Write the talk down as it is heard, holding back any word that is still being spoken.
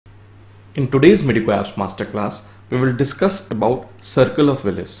In today's Medicoapps masterclass, we will discuss about Circle of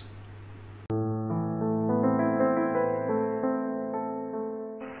Willis.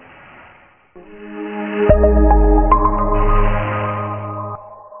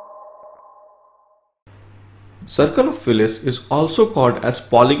 Circle of Willis is also called as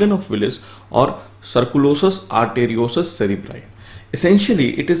polygon of Willis or circulosus arteriosus cerebri.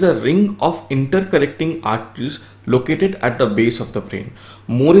 Essentially, it is a ring of interconnecting arteries located at the base of the brain.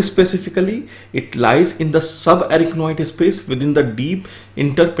 More specifically, it lies in the subarachnoid space within the deep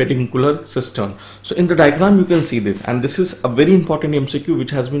interpeduncular cistern. So in the diagram you can see this, and this is a very important MCQ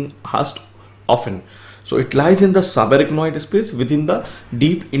which has been asked often. So it lies in the subarachnoid space within the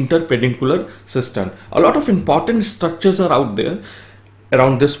deep interpeduncular cistern. A lot of important structures are out there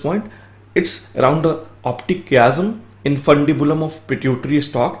around this point. It's around the optic chiasm, infundibulum of pituitary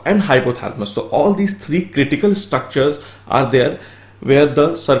stalk and hypothalamus. So all these three critical structures are there where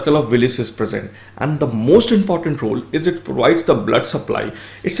the Circle of Willis is present, and the most important role is it provides the blood supply.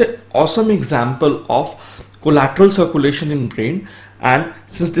 It's an awesome example of collateral circulation in brain, and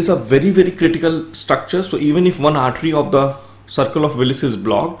since this is a very critical structure, so even if one artery of the Circle of Willis is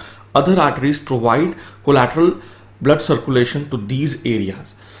blocked, other arteries provide collateral blood circulation to these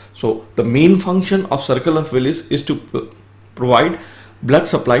areas. So the main function of Circle of Willis is to provide blood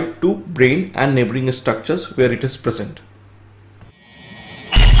supply to brain and neighboring structures where it is present.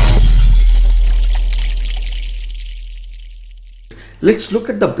 Let's look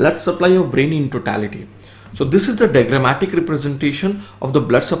at the blood supply of brain in totality. So this is the diagrammatic representation of the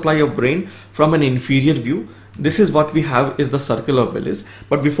blood supply of brain from an inferior view. This is what we have is the Circle of Willis.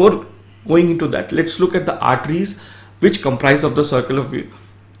 But before going into that, let's look at the arteries which comprise of the Circle of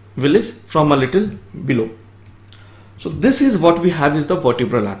Willis from a little below. So this is what we have is the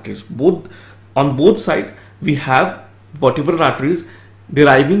vertebral arteries. On both sides we have vertebral arteries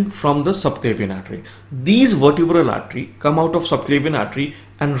deriving from the subclavian artery. These vertebral arteries come out of subclavian artery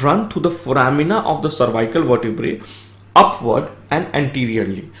and run through the foramina of the cervical vertebrae upward and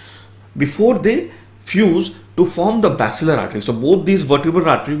anteriorly before they fuse to form the basilar artery. So both these vertebral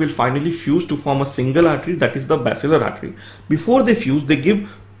arteries will finally fuse to form a single artery, that is the basilar artery. Before they fuse, they give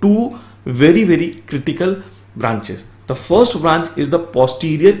two very critical branches. The first branch is the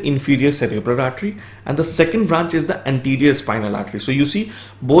posterior inferior cerebral artery, and the second branch is the anterior spinal artery. So you see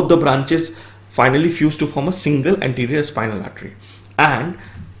both the branches finally fuse to form a single anterior spinal artery, and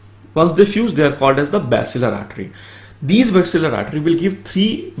once they fuse they are called as the basilar artery. These basilar artery will give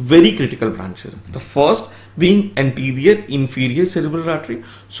three very critical branches. The first being anterior inferior cerebral artery.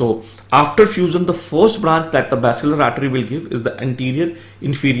 So after fusion, the first branch that the basilar artery will give is the anterior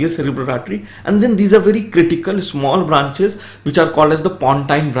inferior cerebral artery, and then these are very critical small branches which are called as the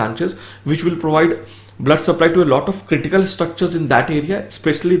pontine branches, which will provide blood supply to a lot of critical structures in that area,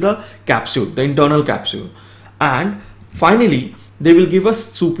 especially the capsule, the internal capsule. And finally they will give us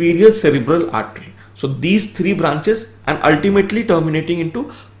superior cerebral artery. So these three branches and ultimately terminating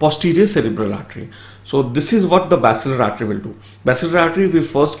into posterior cerebral artery. So this is what the basilar artery will do. Basilar artery will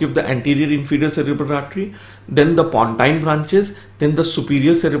first give the anterior inferior cerebral artery, then the pontine branches, then the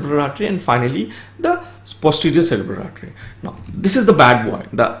superior cerebral artery, and finally the posterior cerebral artery. Now this is the bad boy,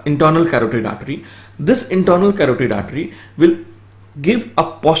 the internal carotid artery. This internal carotid artery will give a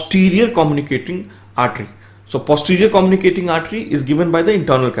posterior communicating artery. So posterior communicating artery is given by the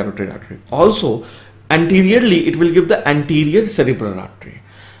internal carotid artery. Also anteriorly it will give the anterior cerebral artery,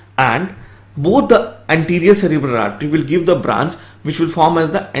 and both the anterior cerebral artery will give the branch which will form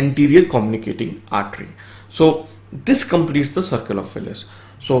as the anterior communicating artery. So this completes the Circle of Willis.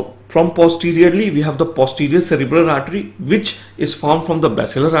 So from posteriorly we have the posterior cerebral artery which is formed from the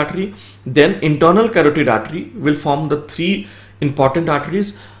basilar artery. Then internal carotid artery will form the three important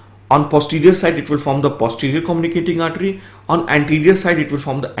arteries. On posterior side it will form the posterior communicating artery, on anterior side it will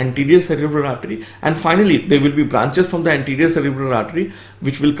form the anterior cerebral artery, and finally there will be branches from the anterior cerebral artery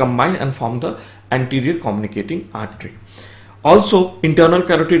which will combine and form the anterior communicating artery. Also internal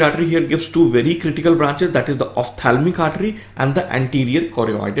carotid artery here gives two very critical branches, that is the ophthalmic artery and the anterior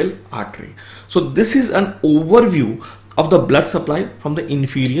choroidal artery. So this is an overview of the blood supply from the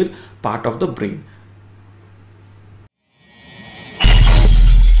inferior part of the brain.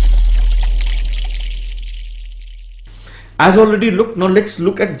 As already looked, now let's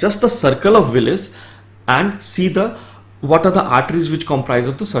look at just the Circle of Willis and see what are the arteries which comprise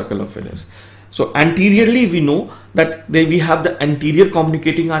of the Circle of Willis. So anteriorly we know that we have the anterior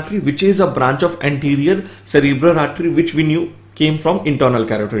communicating artery, which is a branch of anterior cerebral artery which we knew came from internal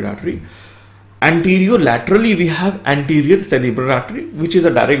carotid artery. Anterior laterally we have anterior cerebral artery which is a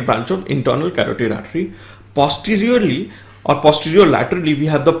direct branch of internal carotid artery. Posteriorly or posterior laterally, we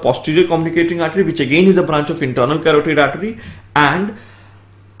have the posterior communicating artery, which again is a branch of internal carotid artery, and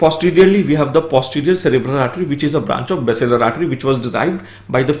posteriorly we have the posterior cerebral artery, which is a branch of basilar artery, which was derived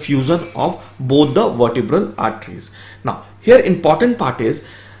by the fusion of both the vertebral arteries. Now here important part is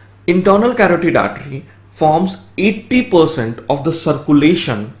internal carotid artery forms 80% of the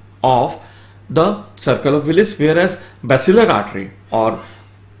circulation of the circle of Willis, whereas basilar artery, or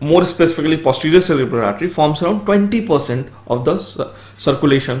more specifically posterior cerebral artery, forms around 20% of the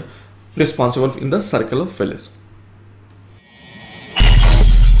circulation responsible in the circle of Willis.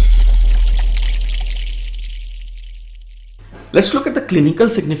 Let's look at the clinical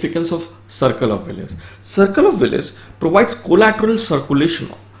significance of circle of Willis. Circle of Willis provides collateral circulation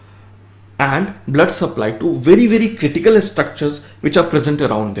and blood supply to very critical structures which are present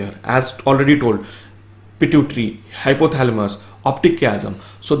around there, as already told: pituitary, hypothalamus, optic chiasm.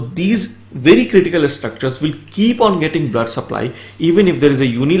 So these very critical structures will keep on getting blood supply even if there is a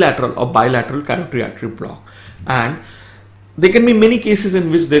unilateral or bilateral carotid artery block. And there can be many cases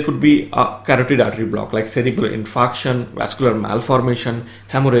in which there could be a carotid artery block, like cerebral infarction, vascular malformation,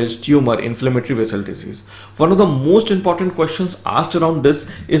 hemorrhage, tumor, inflammatory vessel disease. One of the most important questions asked around this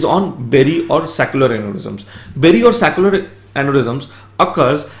is on berry or saccular aneurysms. Berry or saccular aneurysms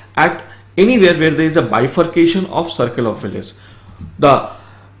occurs at anywhere where there is a bifurcation of circle of Willis. The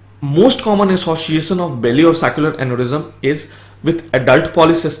most common association of belly or saccular aneurysm is with adult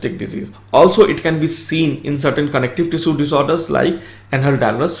polycystic disease. Also, it can be seen in certain connective tissue disorders like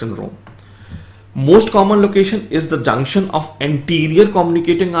Ehlers-Danlos syndrome. Most common location is the junction of anterior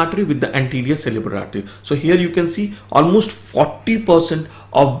communicating artery with the anterior cerebral artery. So here you can see almost 40%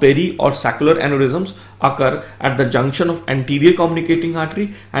 of berry or saccular aneurysms occur at the junction of anterior communicating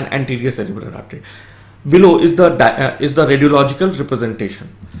artery and anterior cerebral artery. Below is the radiological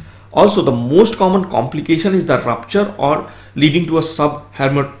representation. Also, the most common complication is the rupture or leading to a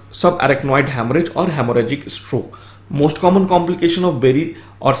subarachnoid hemorrhage or hemorrhagic stroke. Most common complication of berry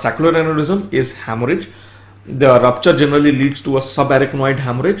or saccular aneurysm is hemorrhage. The rupture generally leads to a subarachnoid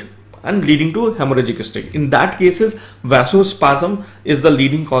hemorrhage and leading to hemorrhagic stroke. In that cases, vasospasm is the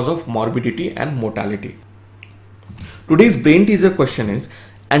leading cause of morbidity and mortality. Today's brain teaser question is: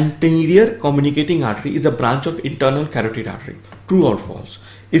 anterior communicating artery is a branch of internal carotid artery. True or false?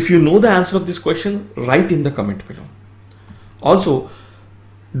 If you know the answer of this question, write in the comment below. Also,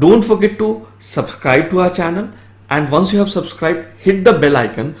 don't forget to subscribe to our channel, and once you have subscribed, hit the bell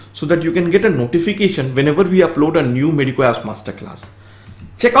icon so that you can get a notification whenever we upload a new Medicoapps masterclass.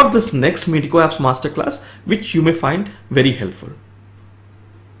 Check out this next Medicoapps masterclass, which you may find very helpful.